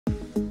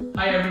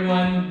Hi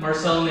everyone,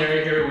 Marcel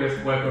Neri here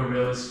with Weber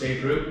Real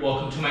Estate Group.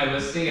 Welcome to my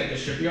listing at the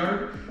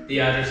Shipyard.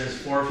 The address is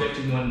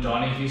 451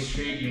 Donahue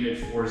Street, Unit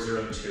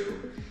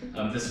 402.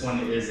 This one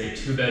is a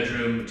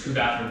 2-bedroom,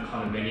 2-bathroom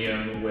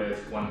condominium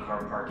with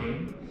 1-car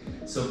parking.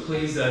 So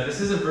please,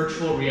 this is a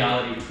virtual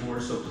reality tour,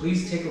 so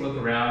please take a look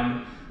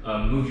around,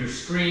 move your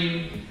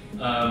screen,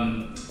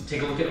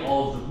 take a look at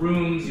all of the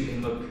rooms. You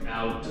can look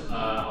out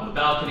on the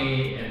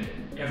balcony and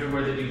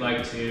everywhere that you'd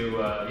like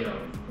to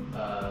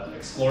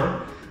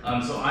explore.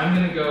 So I'm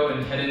going to go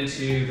and head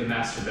into the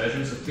master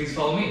bedroom, so please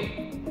follow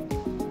me.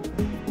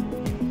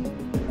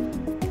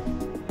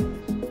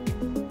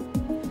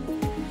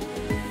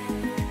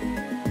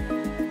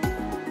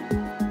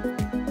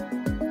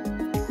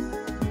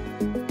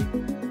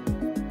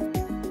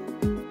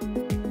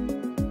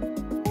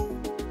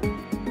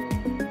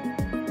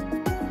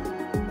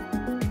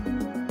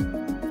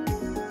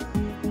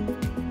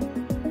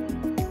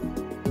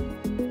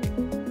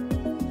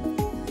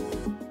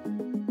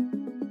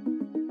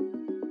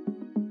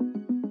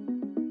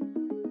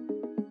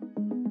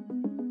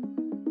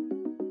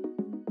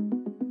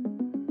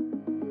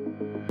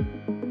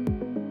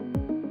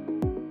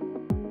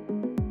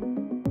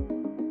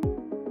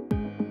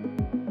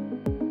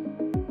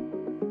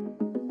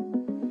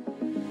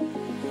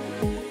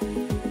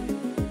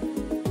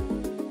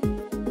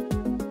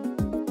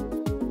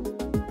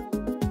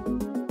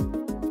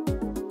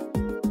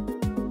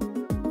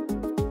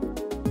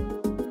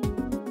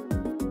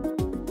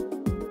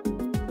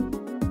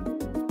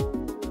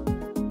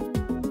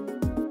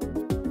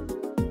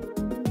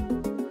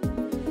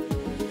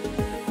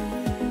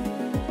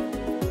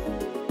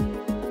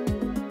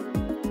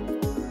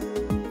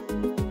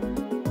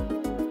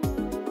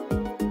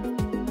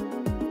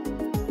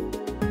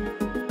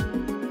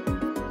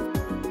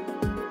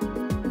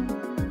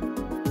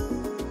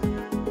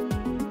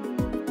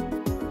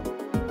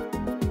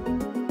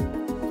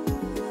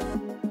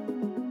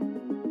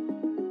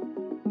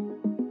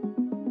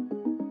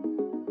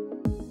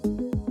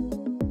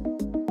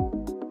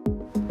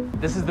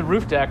 This is the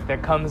roof deck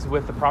that comes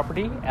with the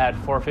property at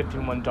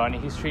 451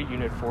 Donahue Street,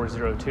 Unit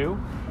 402.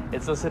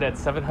 It's listed at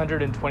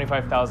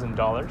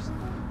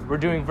 $725,000. We're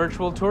doing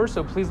virtual tours,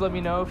 so please let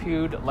me know if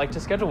you'd like to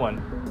schedule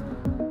one.